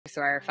So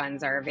our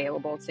funds are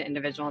available to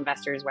individual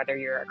investors, whether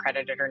you're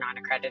accredited or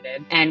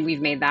non-accredited. And we've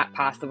made that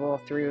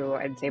possible through,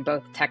 I'd say,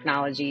 both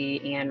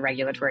technology and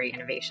regulatory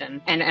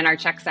innovation. And our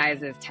check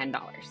size is $10.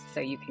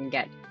 So you can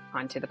get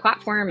onto the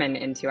platform and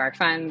into our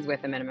funds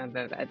with a minimum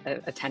of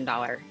a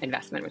 $10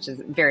 investment, which is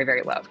very,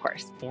 very low, of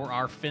course. For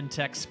our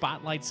FinTech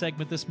Spotlight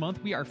segment this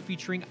month, we are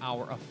featuring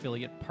our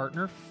affiliate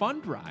partner,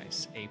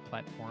 Fundrise, a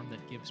platform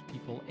that gives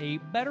people a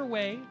better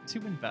way to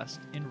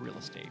invest in real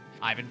estate.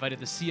 I've invited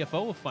the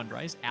CFO of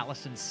Fundrise,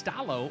 Alison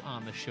Staloch,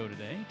 on the show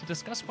today to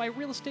discuss why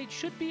real estate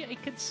should be a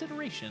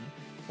consideration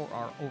for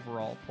our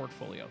overall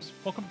portfolios.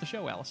 Welcome to the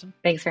show, Alison.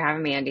 Thanks for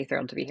having me, Andy.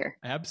 Thrilled to be here.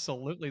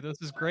 Absolutely. This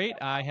is great.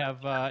 I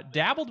have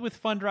dabbled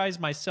with Fundrise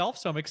myself,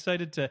 so I'm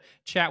excited to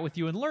chat with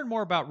you and learn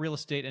more about real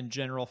estate in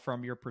general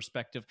from your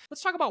perspective.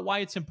 Let's talk about why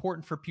it's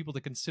important for people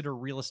to consider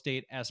real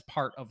estate as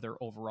part of their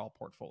overall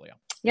portfolio.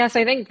 Yeah, so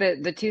I think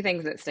the two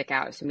things that stick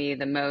out to me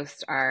the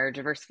most are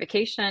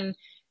diversification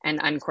and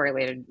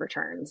uncorrelated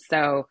returns.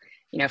 So,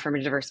 from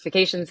a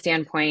diversification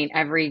standpoint,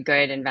 every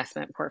good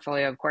investment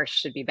portfolio, of course,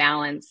 should be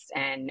balanced,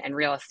 and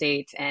real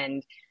estate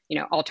and,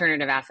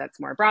 alternative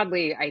assets more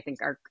broadly, I think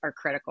are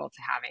critical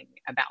to having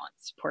a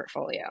balanced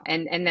portfolio.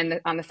 And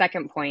then on the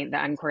second point, the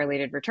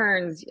uncorrelated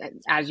returns,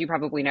 as you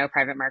probably know,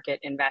 private market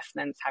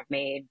investments have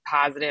made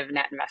positive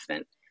net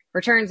investment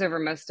returns over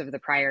most of the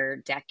prior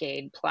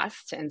decade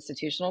plus to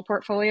institutional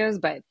portfolios,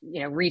 but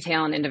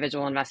retail and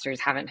individual investors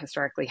haven't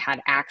historically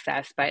had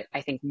access, but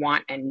I think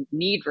want and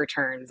need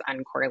returns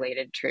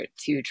uncorrelated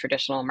to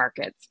traditional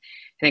markets.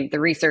 I think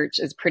the research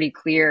is pretty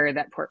clear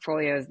that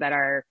portfolios that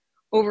are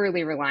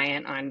overly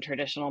reliant on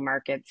traditional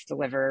markets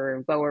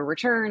deliver lower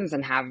returns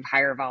and have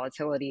higher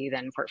volatility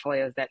than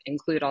portfolios that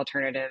include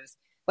alternatives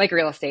like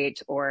real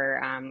estate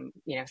or,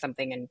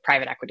 something in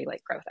private equity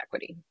like growth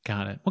equity.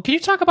 Got it. Well, can you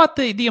talk about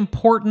the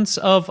importance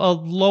of a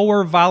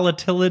lower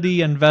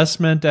volatility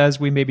investment as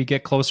we maybe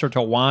get closer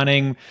to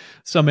wanting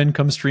some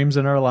income streams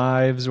in our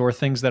lives or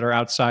things that are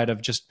outside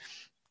of just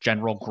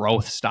general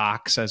growth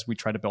stocks as we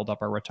try to build up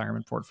our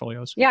retirement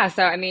portfolios? Yeah.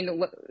 So,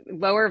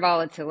 lower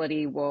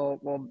volatility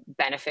will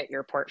benefit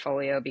your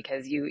portfolio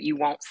because you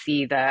won't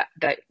see the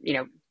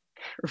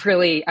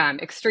really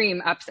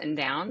extreme ups and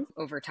downs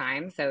over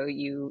time. So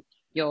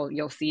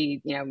you'll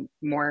see,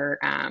 more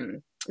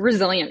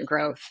resilient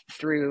growth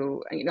through,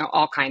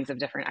 all kinds of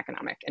different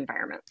economic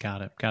environments.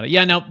 Got it.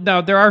 Yeah. Now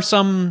there are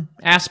some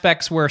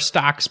aspects where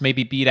stocks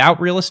maybe beat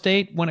out real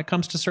estate when it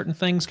comes to certain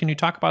things. Can you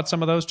talk about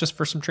some of those just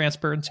for some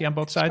transparency on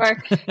both sides?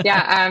 Sure.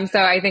 Yeah. So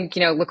I think,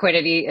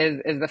 liquidity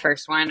is the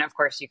first one. Of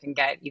course, you can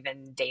get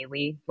even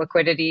daily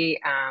liquidity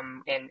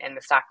in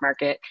the stock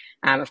market.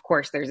 Of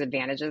course, there's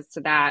advantages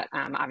to that.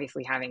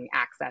 Obviously, having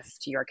access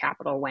to your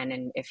capital when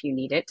and if you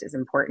need it is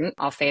important.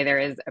 I'll say there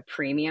is a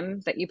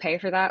premium that you pay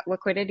for that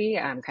liquidity.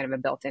 Kind of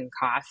a built-in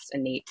cost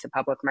innate to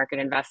public market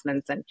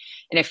investments. And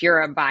if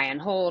you're a buy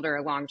and hold or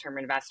a long-term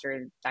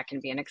investor, that can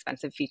be an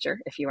expensive feature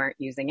if you aren't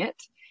using it.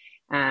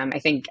 I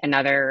think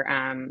another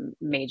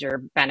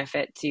major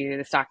benefit to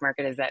the stock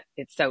market is that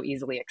it's so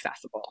easily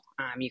accessible.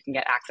 You can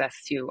get access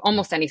to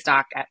almost any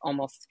stock at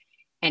almost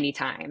any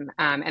time.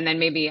 And then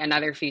maybe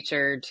another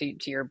feature to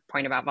your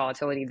point about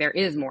volatility, there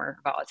is more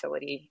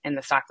volatility in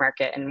the stock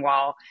market. And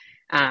while,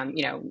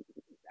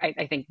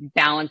 I think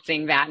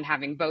balancing that and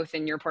having both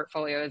in your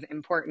portfolio is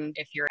important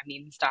if you're a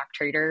meme stock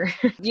trader.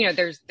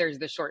 There's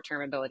the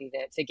short-term ability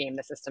to game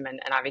the system. And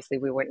obviously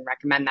we wouldn't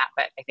recommend that,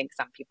 but I think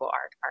some people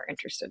are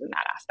interested in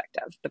that aspect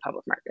of the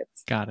public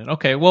markets. Got it.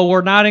 Okay. Well,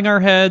 we're nodding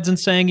our heads and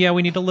saying, yeah,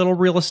 we need a little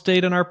real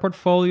estate in our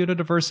portfolio to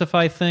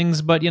diversify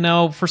things. But,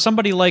 for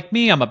somebody like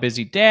me, I'm a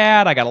busy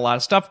dad. I got a lot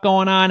of stuff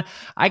going on.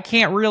 I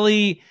can't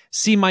really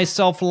see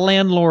myself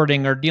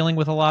landlording or dealing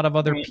with a lot of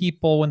other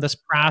people in this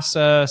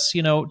process.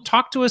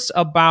 Talk to us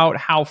about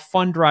how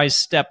Fundrise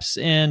steps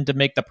in to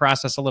make the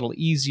process a little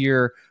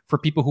easier for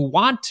people who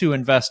want to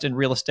invest in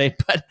real estate,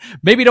 but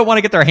maybe don't want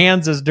to get their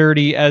hands as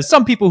dirty as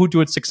some people who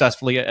do it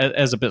successfully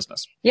as a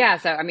business. Yeah.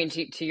 So,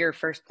 to your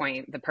first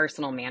point, the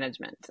personal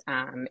management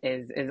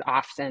is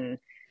often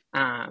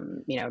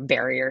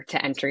barrier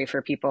to entry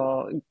for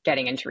people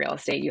getting into real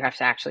estate. You have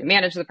to actually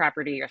manage the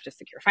property. You have to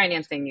secure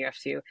financing. You have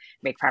to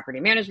make property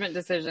management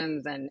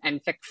decisions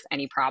and fix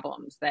any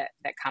problems that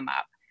come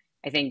up.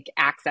 I think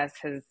access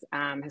has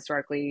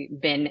historically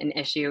been an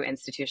issue.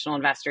 Institutional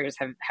investors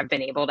have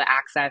been able to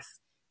access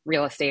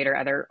real estate or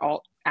other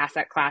alt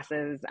asset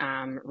classes.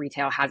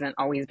 Retail hasn't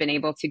always been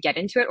able to get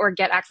into it or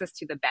get access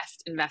to the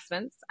best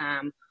investments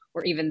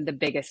or even the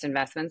biggest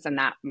investments. And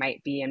that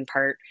might be in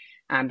part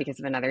because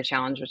of another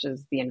challenge, which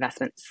is the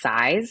investment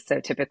size. So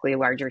typically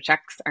larger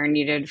checks are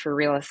needed for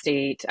real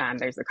estate.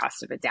 There's the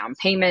cost of a down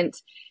payment.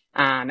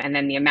 And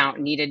then the amount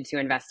needed to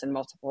invest in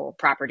multiple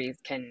properties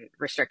can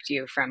restrict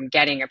you from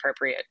getting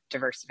appropriate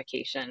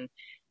diversification.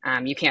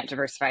 You can't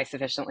diversify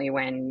sufficiently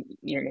when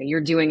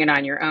you're doing it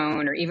on your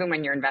own, or even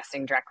when you're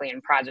investing directly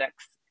in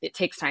projects. It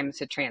takes time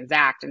to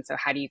transact. And so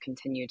how do you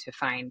continue to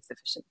find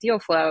sufficient deal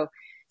flow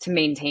to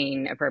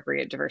maintain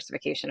appropriate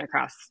diversification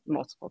across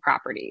multiple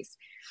properties?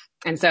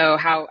 And so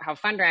how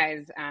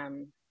Fundrise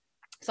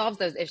solves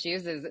those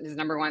issues is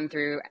number one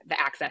through the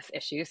access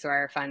issue. So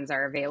our funds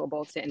are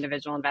available to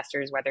individual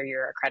investors, whether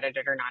you're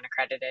accredited or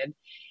non-accredited.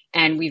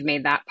 And we've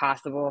made that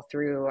possible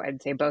through,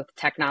 I'd say, both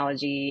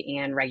technology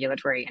and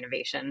regulatory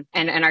innovation.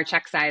 And our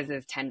check size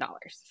is $10.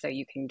 So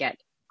you can get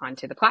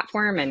onto the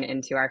platform and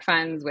into our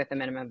funds with a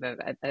minimum of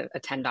a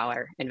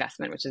 $10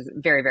 investment, which is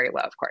very, very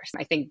low, of course.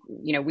 I think,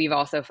 we've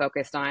also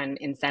focused on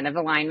incentive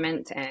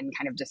alignment and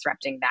kind of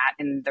disrupting that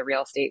in the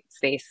real estate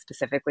space.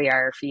 Specifically,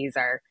 our fees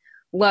are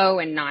low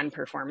and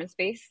non-performance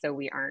based. So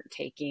we aren't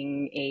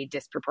taking a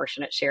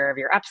disproportionate share of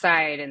your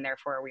upside, and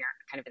therefore we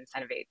aren't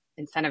kind of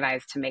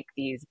incentivized to make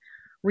these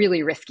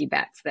really risky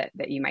bets that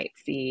you might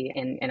see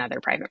in other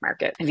private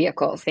market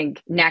vehicles. I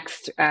think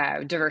next,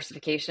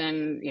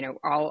 diversification,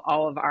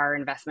 all of our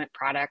investment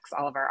products,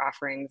 all of our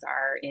offerings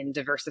are in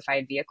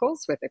diversified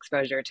vehicles with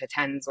exposure to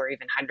tens or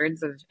even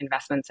hundreds of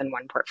investments in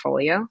one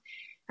portfolio.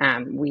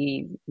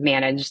 We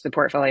manage the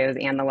portfolios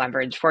and the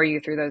leverage for you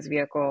through those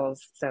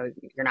vehicles, so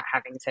you're not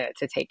having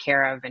to take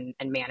care of and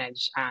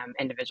manage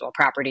individual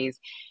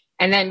properties.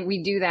 And then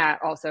we do that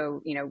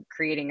also,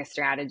 creating a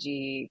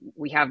strategy.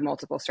 We have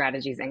multiple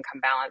strategies, income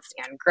balanced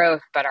and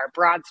growth, but our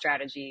broad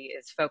strategy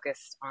is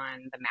focused on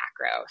the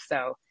macro.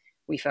 So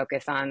we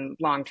focus on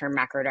long-term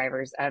macro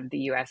drivers of the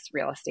U.S.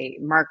 real estate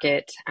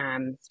market.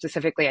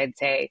 Specifically, I'd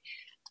say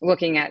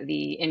looking at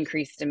the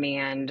increased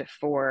demand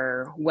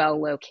for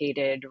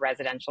well-located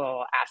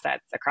residential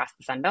assets across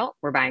the Sun Belt.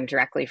 We're buying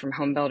directly from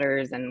home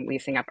builders and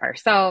leasing up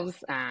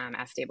ourselves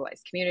as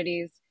stabilized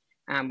communities.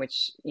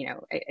 Which,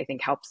 I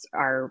think helps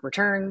our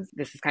returns.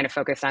 This is kind of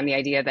focused on the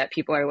idea that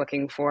people are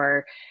looking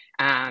for,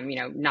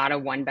 not a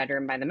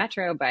 1-bedroom by the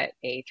metro, but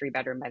a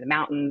 3-bedroom by the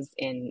mountains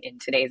in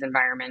today's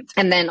environment.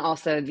 And then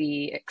also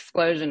the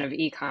explosion of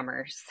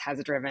e-commerce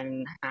has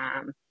driven,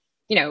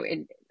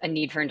 a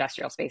need for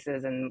industrial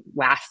spaces and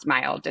last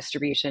mile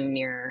distribution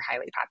near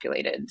highly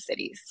populated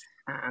cities.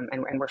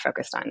 And we're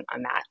focused on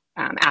that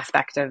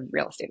aspect of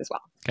real estate as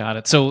well. Got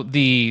it. So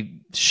the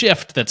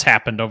shift that's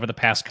happened over the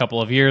past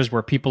couple of years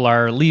where people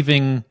are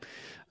leaving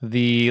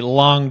the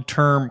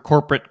long-term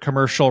corporate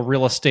commercial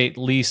real estate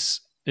lease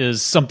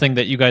is something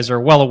that you guys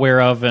are well aware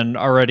of and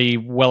already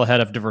well ahead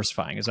of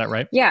diversifying. Is that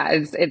right? Yeah,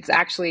 it's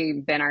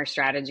actually been our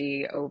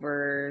strategy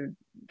over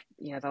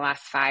the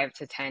last 5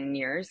 to 10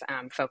 years,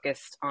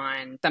 focused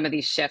on some of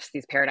these shifts,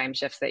 these paradigm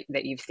shifts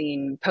that you've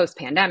seen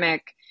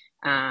post-pandemic.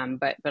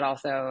 But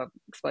also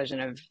explosion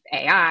of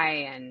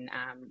AI and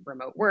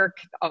remote work.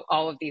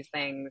 All of these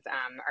things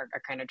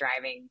are kind of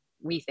driving,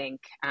 we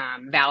think,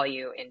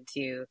 value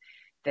into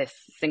this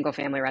single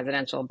family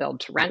residential build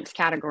to rent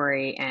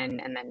category and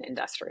then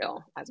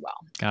industrial as well.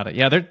 Got it.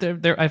 Yeah,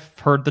 they're, I've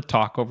heard the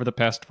talk over the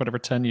past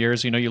 10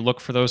 years. You look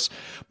for those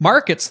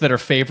markets that are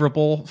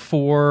favorable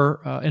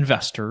for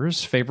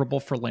investors, favorable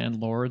for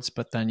landlords,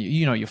 but then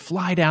you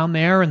fly down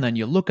there and then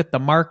you look at the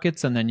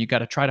markets and then you got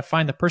to try to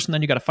find the person.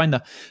 Then you got to find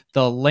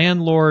the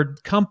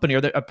landlord company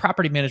or a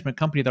property management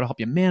company that'll help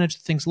you manage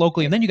things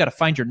locally, and then you got to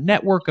find your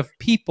network of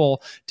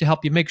people to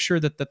help you make sure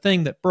that the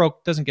thing that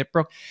broke doesn't get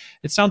broke.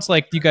 It sounds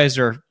like you guys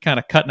are kind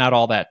of cutting out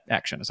all that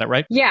action. Is that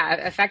right? Yeah,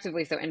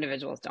 effectively. So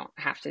individuals don't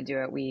have to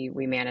do it. We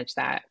manage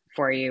that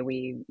for you.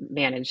 We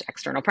manage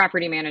external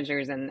property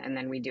managers, and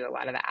then we do a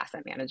lot of the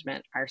asset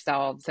management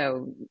ourselves.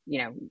 So,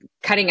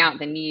 cutting out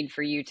the need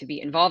for you to be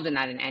involved in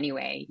that in any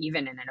way,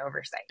 even in an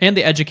oversight. And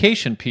the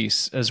education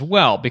piece as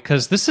well,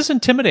 because this is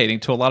intimidating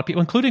to a lot of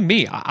people, including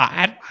me.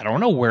 I don't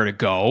know where to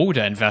go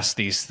to invest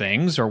these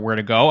things or where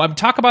to go.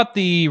 Talk about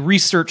the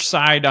research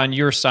side on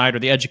your side or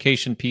the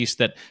education piece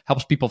that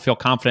helps people feel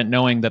confident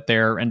knowing that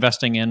they're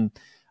investing in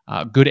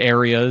good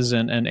areas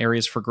and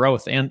areas for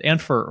growth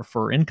and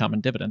for income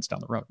and dividends down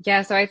the road.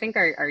 Yeah, so I think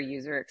our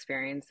user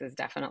experience is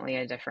definitely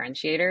a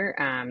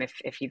differentiator.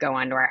 If you go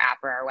onto our app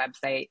or our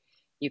website,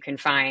 you can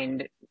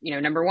find,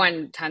 number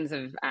one, tons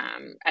of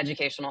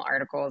educational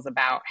articles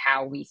about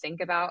how we think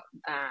about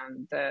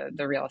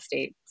the real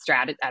estate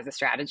as a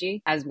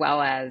strategy, as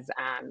well as,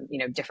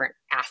 different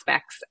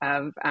aspects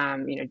of,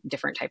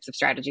 different types of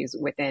strategies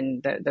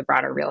within the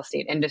broader real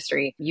estate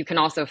industry. You can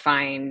also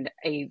find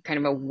a kind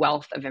of a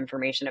wealth of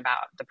information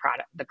about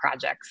the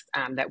projects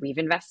that we've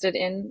invested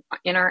in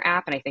our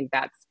app. And I think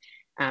that's,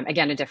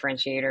 again, a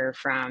differentiator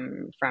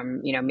from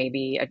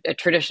maybe a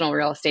traditional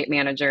real estate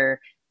manager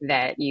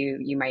that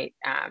you might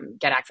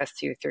get access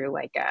to through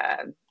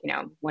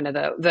one of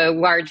the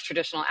large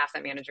traditional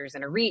asset managers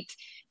in a REIT.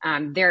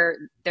 They're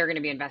going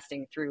to be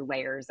investing through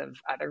layers of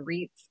other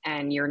REITs,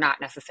 and you're not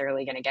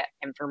necessarily going to get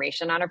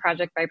information on a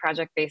project by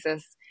project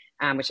basis,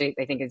 which I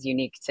think is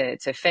unique to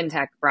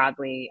fintech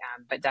broadly,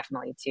 but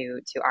definitely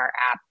to our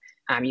app.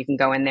 You can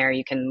go in there,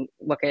 you can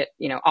look at,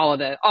 all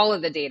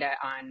of the data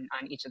on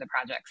each of the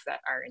projects that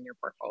are in your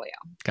portfolio.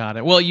 Got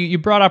it. Well, you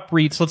brought up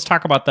REITs. Let's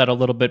talk about that a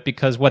little bit,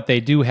 because what they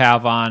do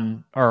have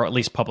on, or at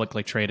least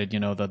publicly traded,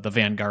 the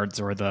Vanguards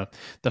or the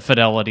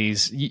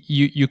Fidelities,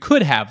 you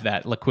could have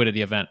that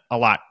liquidity event a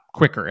lot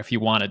quicker if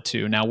you wanted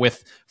to. Now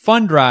with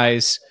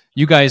Fundrise,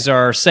 you guys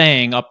are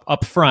saying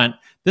up front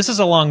this is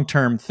a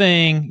long-term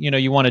thing.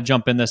 You want to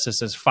jump in this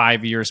as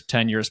 5 years,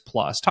 10 years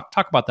plus.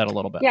 Talk about that a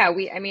little bit. Yeah,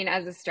 I mean,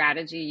 as a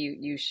strategy,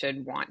 you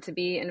should want to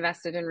be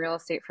invested in real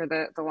estate for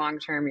the long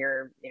term.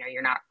 You're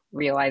not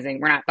realizing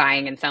we're not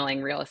buying and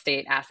selling real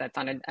estate assets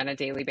on a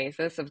daily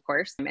basis, of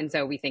course. And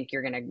so we think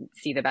you're going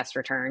to see the best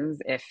returns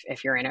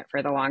if you're in it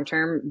for the long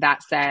term.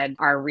 That said,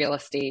 our real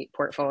estate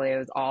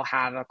portfolios all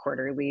have a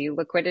quarterly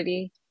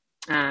liquidity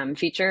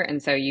feature,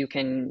 and so you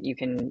can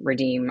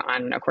redeem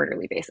on a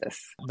quarterly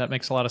basis. That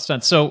makes a lot of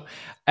sense. So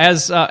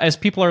as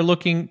people are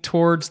looking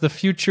towards the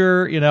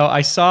future,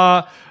 I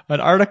saw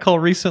an article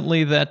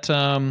recently that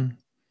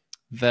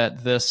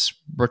that this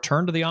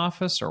return to the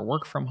office or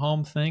work from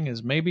home thing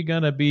is maybe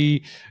going to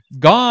be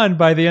gone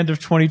by the end of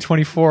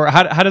 2024.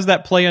 How does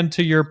that play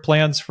into your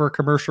plans for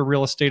commercial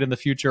real estate in the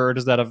future, or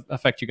does that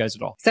affect you guys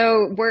at all?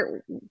 So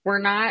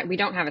we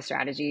don't have a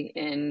strategy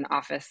in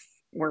office.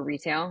 We're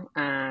retail.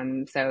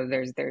 So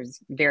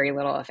there's very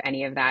little, if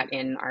any, of that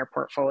in our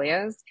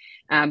portfolios.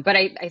 But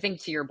I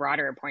think to your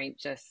broader point,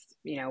 just,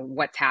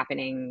 what's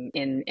happening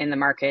in the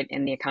market,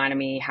 in the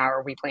economy, how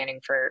are we planning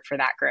for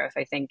that growth?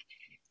 I think,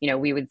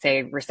 we would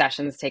say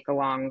recessions take a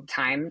long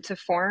time to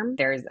form.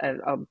 There's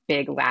a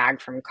big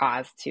lag from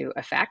cause to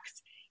effect,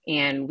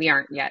 and we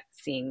aren't yet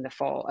seeing the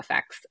full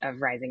effects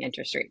of rising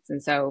interest rates.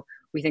 And so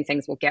we think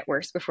things will get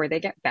worse before they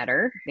get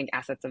better. I think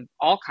assets of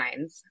all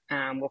kinds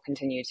will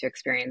continue to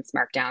experience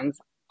markdowns,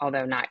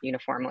 although not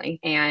uniformly.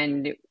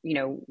 And,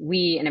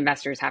 we and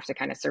investors have to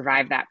kind of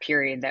survive that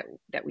period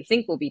that we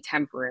think will be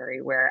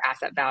temporary, where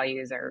asset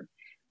values are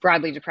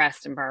broadly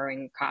depressed and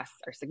borrowing costs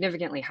are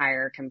significantly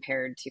higher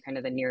compared to kind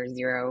of the near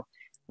zero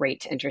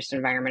rate to interest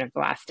environment of the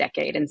last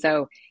decade. And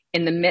so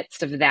in the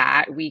midst of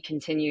that, we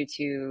continue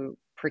to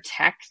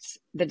protect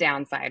the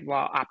downside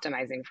while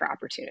optimizing for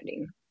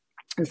opportunity.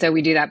 And so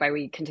we do that by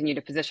we continue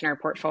to position our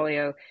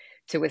portfolio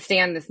to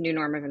withstand this new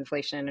norm of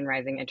inflation and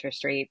rising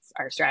interest rates.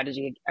 Our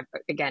strategy,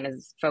 again,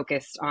 is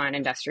focused on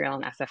industrial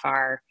and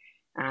SFR,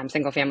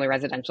 single family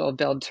residential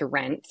build to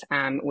rent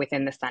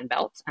within the Sun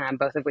Belt,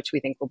 both of which we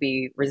think will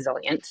be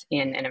resilient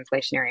in an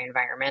inflationary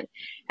environment.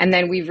 And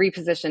then we've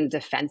repositioned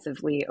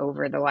defensively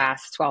over the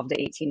last 12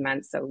 to 18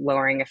 months, so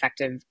lowering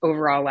effective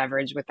overall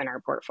leverage within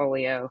our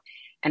portfolio,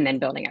 and then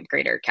building up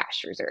greater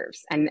cash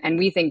reserves. And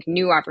we think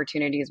new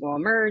opportunities will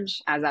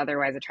emerge as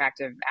otherwise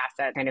attractive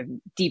asset, kind of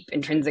deep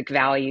intrinsic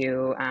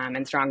value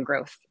and strong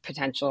growth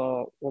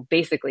potential will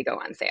basically go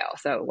on sale.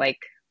 So like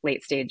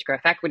late stage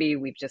growth equity,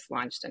 we've just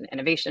launched an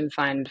innovation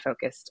fund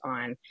focused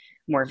on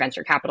more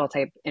venture capital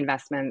type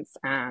investments,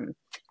 and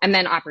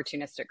then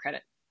opportunistic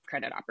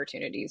credit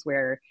opportunities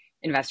where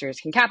investors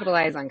can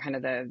capitalize on kind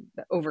of the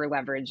over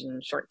leverage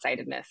and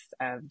short-sightedness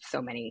of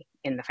so many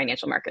in the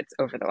financial markets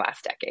over the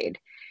last decade.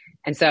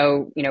 And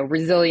so,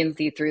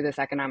 resiliency through this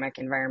economic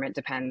environment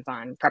depends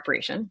on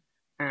preparation.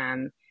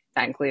 That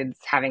includes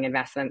having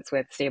investments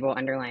with stable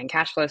underlying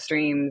cash flow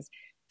streams,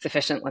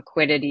 sufficient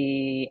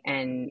liquidity,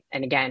 and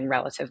again,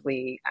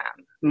 relatively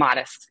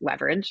modest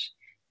leverage.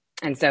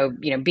 And so,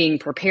 being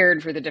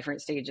prepared for the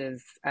different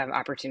stages of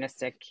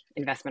opportunistic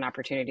investment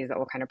opportunities that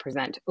will kind of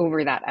present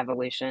over that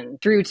evolution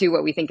through to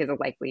what we think is a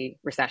likely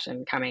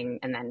recession coming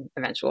and then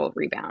eventual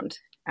rebound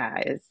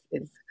is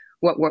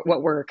what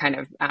we're kind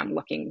of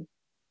looking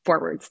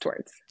forwards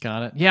towards.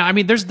 Got it. Yeah, I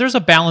mean, there's a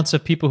balance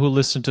of people who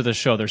listen to the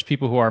show. There's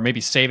people who are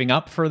maybe saving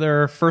up for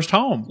their first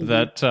home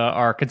that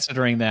are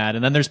considering that,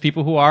 and then there's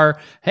people who are,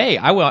 hey,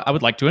 I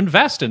would like to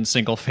invest in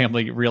single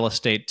family real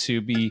estate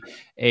to be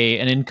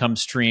an income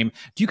stream.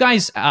 Do you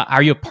guys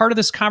are you a part of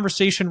this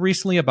conversation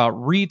recently about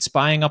REITs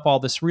buying up all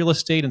this real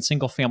estate and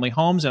single family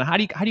homes? And how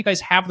do you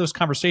guys have those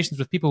conversations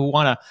with people who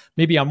want to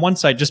maybe on one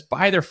side just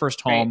buy their first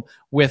home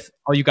with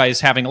all you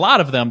guys having a lot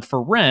of them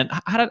for rent?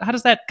 How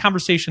does that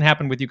conversation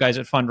happen with you guys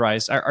at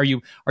Fundrise? Are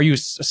you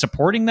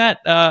supporting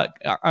that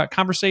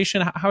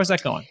conversation? How is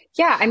that going?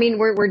 Yeah, I mean,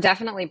 we're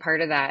definitely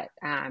part of that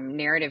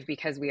narrative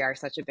because we are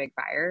such a big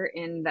buyer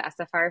in the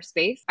SFR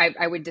space.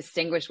 I would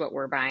distinguish what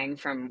we're buying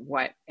from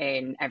what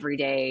an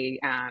everyday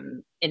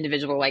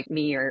individual like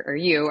me or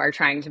you are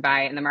trying to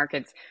buy in the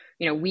markets.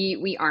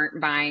 We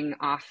aren't buying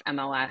off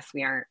MLS.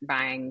 We aren't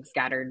buying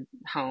scattered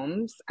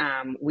homes.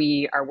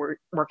 We are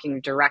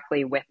working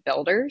directly with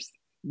builders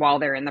while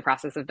they're in the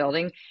process of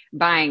building,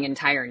 buying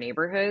entire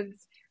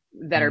neighborhoods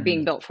that are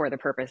being built for the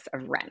purpose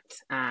of rent.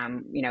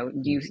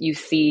 You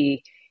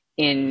see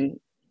in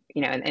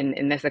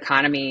this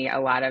economy, a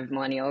lot of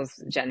millennials,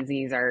 Gen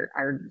Zs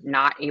are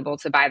not able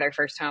to buy their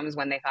first homes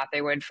when they thought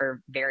they would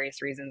for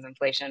various reasons,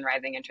 inflation,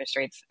 rising interest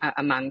rates,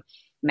 among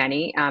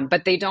many.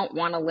 But they don't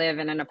want to live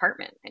in an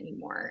apartment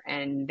anymore,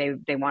 and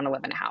they want to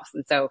live in a house.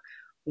 And so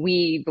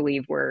we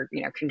believe we're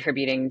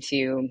contributing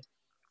to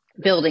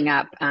building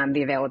up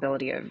the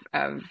availability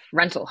of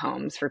rental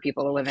homes for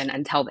people to live in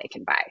until they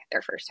can buy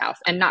their first house,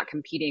 and not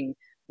competing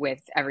with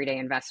everyday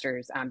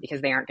investors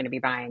because they aren't going to be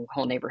buying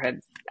whole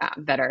neighborhoods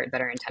that are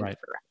intended for rent.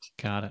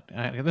 Got it.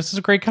 This is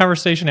a great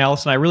conversation,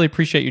 Alison. I really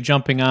appreciate you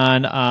jumping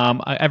on.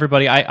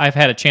 Everybody, I've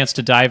had a chance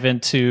to dive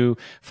into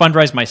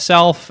Fundrise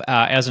myself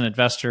as an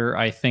investor.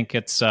 I think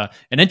it's an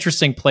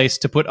interesting place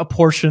to put a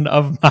portion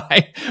of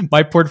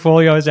my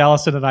portfolio, as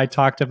Alison and I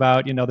talked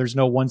about. There's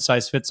no one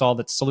size fits all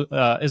that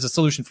is a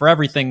solution for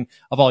everything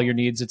of all your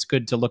needs. It's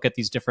good to look at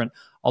these different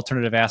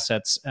alternative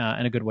assets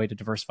and a good way to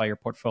diversify your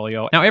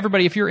portfolio. Now,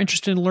 everybody, if you're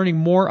interested in learning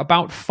more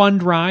about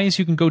Fundrise,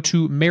 you can go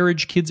to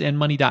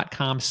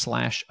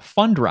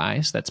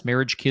marriagekidsandmoney.com/Fundrise. That's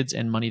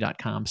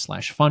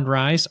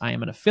marriagekidsandmoney.com/Fundrise. I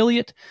am an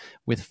affiliate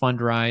with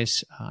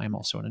Fundrise. I'm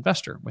also an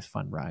investor with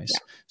Fundrise. Yeah.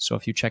 So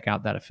if you check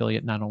out that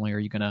affiliate, not only are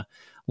you going to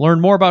learn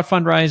more about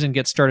Fundrise and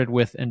get started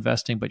with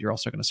investing, but you're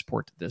also going to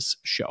support this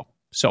show.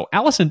 So,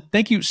 Alison,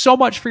 thank you so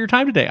much for your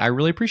time today. I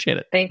really appreciate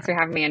it. Thanks for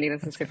having me, Andy.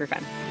 This is super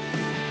fun.